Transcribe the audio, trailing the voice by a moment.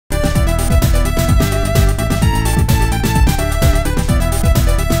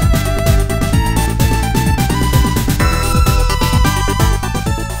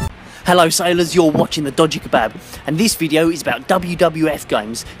Hello sailors, you're watching the Dodgy Kebab, and this video is about WWF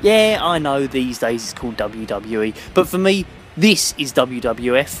games. Yeah, I know these days it's called WWE, but for me, this is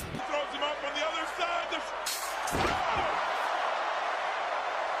WWF.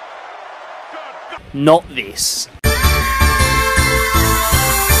 Not this.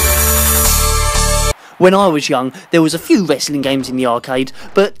 When I was young, there was a few wrestling games in the arcade,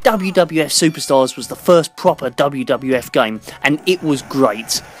 but WWF Superstars was the first proper WWF game, and it was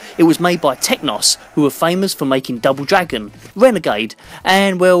great. It was made by Technos, who were famous for making Double Dragon, Renegade,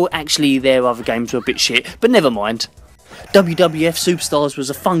 and well, actually their other games were a bit shit, but never mind. WWF Superstars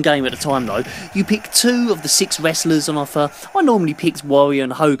was a fun game at the time though. You pick 2 of the 6 wrestlers on offer. I normally picked Warrior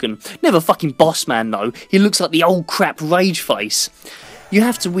and Hogan. Never fucking Boss Man though, he looks like the old crap Rage Face. You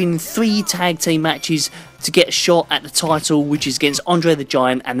have to win 3 tag team matches to get a shot at the title, which is against Andre the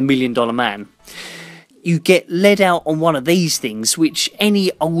Giant and the $1 Million Man. You get led out on one of these things, which any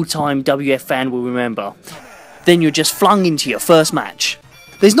old-time WF fan will remember. Then you're just flung into your first match.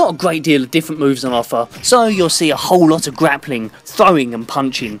 There's not a great deal of different moves on offer, so you'll see a whole lot of grappling, throwing and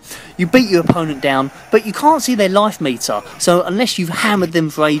punching. You beat your opponent down, but you can't see their life meter, so unless you've hammered them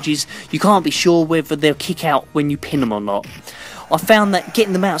for ages, you can't be sure whether they'll kick out when you pin them or not. I found that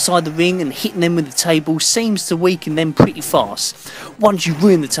getting them outside the ring and hitting them with the table seems to weaken them pretty fast. Once you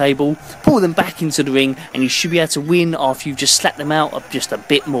ruin the table, pull them back into the ring and you should be able to win after you've just slapped them out just a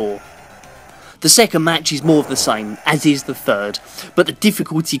bit more. The second match is more of the same, as is the third, but the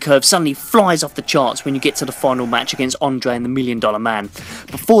difficulty curve suddenly flies off the charts when you get to the final match against Andre and the $1 Million Man.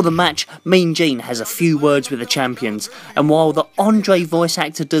 Before the match, Mean Gene has a few words with the champions, and while the Andre voice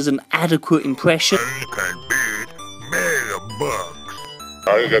actor does an adequate impression,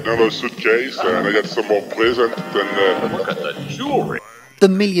 I got another suitcase and I got some more presents and look at the jewelry. The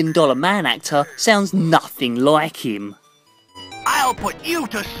 $1 Million Man actor sounds nothing like him. I'll put you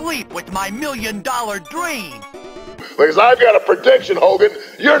to sleep with my $1 million dream. Because I've got a prediction, Hogan.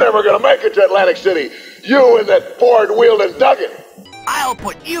 You're never going to make it to Atlantic City. You and that Ford-wielding Duggan. I'll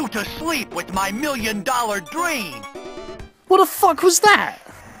put you to sleep with my $1 million dream. What the fuck was that?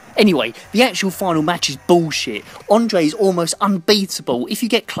 Anyway, the actual final match is bullshit. Andre is almost unbeatable. If you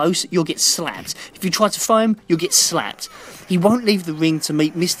get close, you'll get slapped. If you try to throw him, you'll get slapped. He won't leave the ring to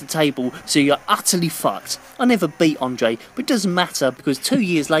meet Mr. Table, so you're utterly fucked. I never beat Andre, but it doesn't matter because 2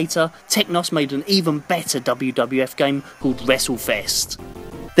 years later, Technos made an even better WWF game called WrestleFest.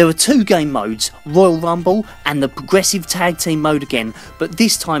 There are 2 game modes, Royal Rumble and the Progressive Tag Team mode again, but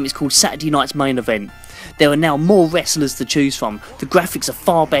this time it's called Saturday Night's Main Event. There are now more wrestlers to choose from, the graphics are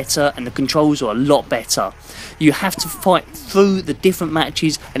far better and the controls are a lot better. You have to fight through the different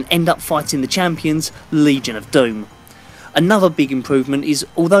matches and end up fighting the champions, Legion of Doom. Another big improvement is,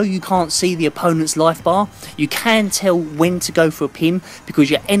 although you can't see the opponent's life bar, you can tell when to go for a pin because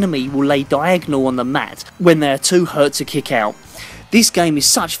your enemy will lay diagonal on the mat when they are too hurt to kick out. This game is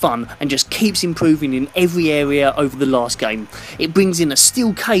such fun and just keeps improving in every area over the last game. It brings in a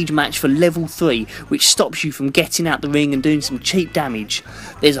steel cage match for level 3, which stops you from getting out the ring and doing some cheap damage.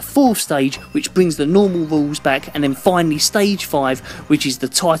 There's a 4th stage which brings the normal rules back, and then finally stage 5, which is the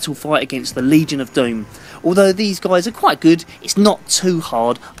title fight against the Legion of Doom. Although these guys are quite good, it's not too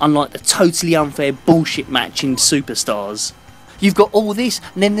hard, unlike the totally unfair bullshit match in Superstars. You've got all this,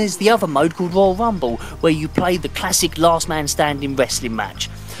 and then there's the other mode called Royal Rumble, where you play the classic last man standing wrestling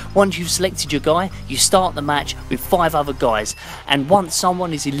match. Once you've selected your guy, you start the match with 5 other guys, and once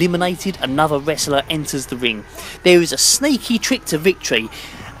someone is eliminated, another wrestler enters the ring. There is a sneaky trick to victory,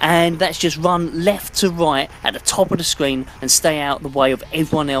 and that's just run left to right at the top of the screen and stay out the way of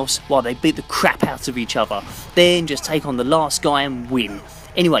everyone else while they beat the crap out of each other. Then just take on the last guy and win.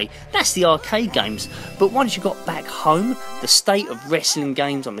 Anyway, that's the arcade games, but once you got back home, the state of wrestling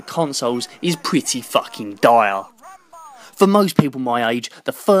games on the consoles is pretty fucking dire. For most people my age,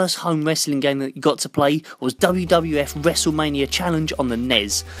 the first home wrestling game that you got to play was WWF WrestleMania Challenge on the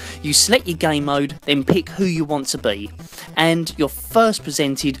NES. You select your game mode, then pick who you want to be, and you're first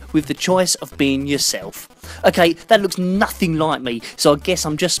presented with the choice of being yourself. Okay, that looks nothing like me, so I guess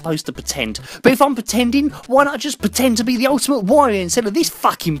I'm just supposed to pretend. But if I'm pretending, why not just pretend to be the Ultimate Warrior instead of this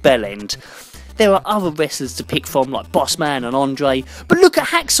fucking bellend? There are other wrestlers to pick from like Boss Man and Andre, but look at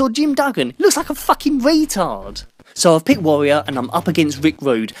Hacksaw Jim Duggan, he looks like a fucking retard. So I've picked Warrior and I'm up against Rick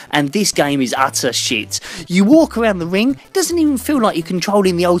Rude, and this game is utter shit. You walk around the ring, it doesn't even feel like you're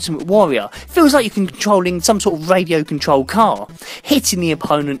controlling the Ultimate Warrior, it feels like you're controlling some sort of radio controlled car. Hitting the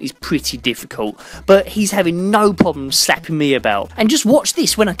opponent is pretty difficult, but he's having no problem slapping me about. And just watch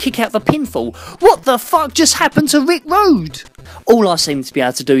this when I kick out the pinfall. What the fuck just happened to Rick Rude? All I seem to be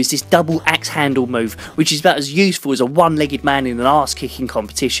able to do is this double axe handle move, which is about as useful as a one-legged man in an arse-kicking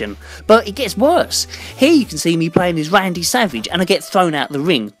competition. But it gets worse. Here you can see me playing as Randy Savage and I get thrown out the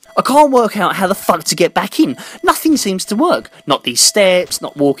ring. I can't work out how the fuck to get back in. Nothing seems to work. Not these steps,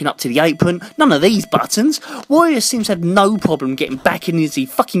 not walking up to the apron, none of these buttons. Warrior seems to have no problem getting back in as he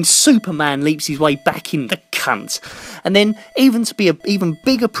fucking Superman leaps his way back in, the cunt. And then, even to be an even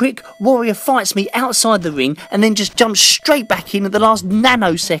bigger prick, Warrior fights me outside the ring and then just jumps straight back in at the last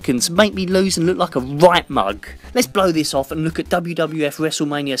nanoseconds to make me lose and look like a right mug. Let's blow this off and look at WWF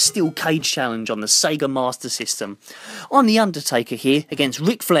WrestleMania Steel Cage Challenge on the Sega Master System. I'm the Undertaker here against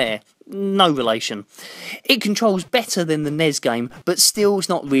Ric Flair. No relation. It controls better than the NES game, but still it's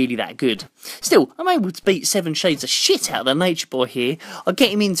not really that good. Still, I'm able to beat Seven Shades of shit out of the Nature Boy here. I get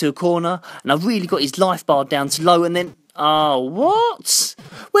him into a corner, and I've really got his life bar down to low, and then... oh, what?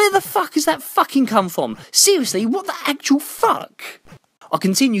 Where the fuck has that fucking come from? Seriously, what the actual fuck? I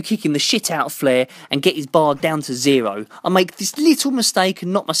continue kicking the shit out of Flair and get his bar down to 0. I make this little mistake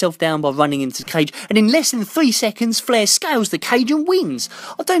and knock myself down by running into the cage, and in less than 3 seconds Flair scales the cage and wins.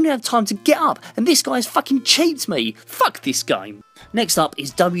 I don't even have time to get up and this guy's fucking cheats me. Fuck this game. Next up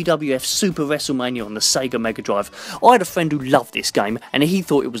is WWF Super WrestleMania on the Sega Mega Drive. I had a friend who loved this game and he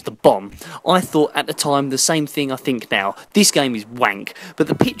thought it was the bomb. I thought at the time the same thing I think now. This game is wank, but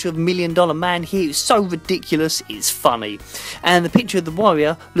the picture of $1 Million Man here is so ridiculous it's funny. And the picture of the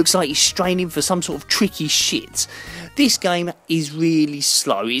Warrior looks like he's straining for some sort of tricky shit. This game is really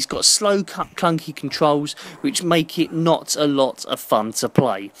slow. It's got slow, clunky controls which make it not a lot of fun to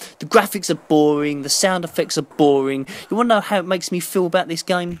play. The graphics are boring, the sound effects are boring. You want to know how it makes me feel about this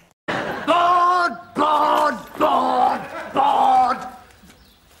game? Bored, bored, bored, bored.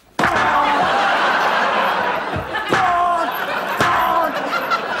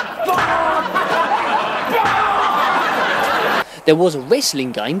 There was a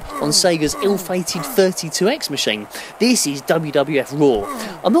wrestling game on Sega's ill-fated 32X machine. This is WWF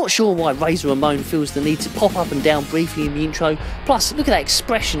Raw. I'm not sure why Razor Ramon feels the need to pop up and down briefly in the intro, plus look at that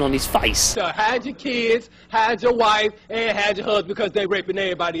expression on his face. So hide your kids, hide your wife, and hide your husband because they raping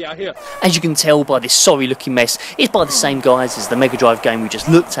everybody out here. As you can tell by this sorry looking mess, it's by the same guys as the Mega Drive game we just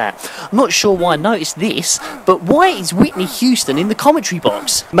looked at. I'm not sure why I noticed this, but why is Whitney Houston in the commentary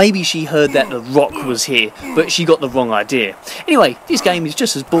box? Maybe she heard that The Rock was here, but she got the wrong idea. Anyway, this game is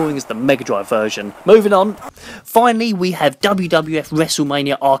just as boring as the Mega Drive version. Moving on. Finally, we have WWF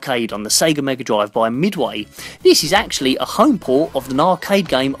WrestleMania Arcade on the Sega Mega Drive by Midway. This is actually a home port of an arcade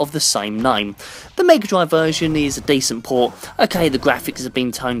game of the same name. The Mega Drive version is a decent port. Okay, the graphics have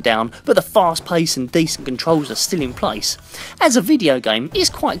been toned down, but the fast pace and decent controls are still in place. As a video game, it's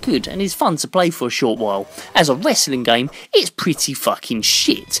quite good and is fun to play for a short while. As a wrestling game, it's pretty fucking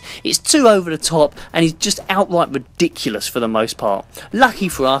shit. It's too over the top and is just outright ridiculous for the most part. Lucky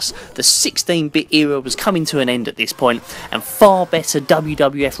for us, the 16-bit era was coming to an end at this point, and far better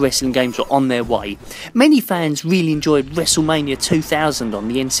WWF wrestling games were on their way. Many fans really enjoyed WrestleMania 2000 on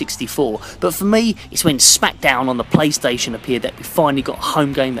the N64, but for me, it's when SmackDown on the PlayStation appeared that we finally got a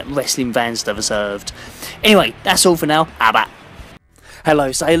home game that wrestling fans deserved. Anyway, that's all for now. Abba.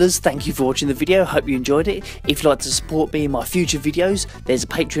 Hello sailors, thank you for watching the video, hope you enjoyed it. If you'd like to support me in my future videos, there's a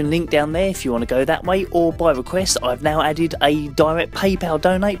Patreon link down there if you want to go that way, or by request I've now added a direct PayPal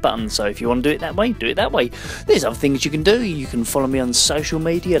donate button, so if you want to do it that way, do it that way. There's other things you can do. You can follow me on social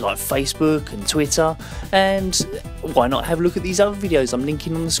media like Facebook and Twitter, and why not have a look at these other videos I'm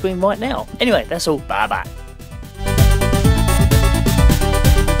linking on the screen right now. Anyway, that's all, bye bye.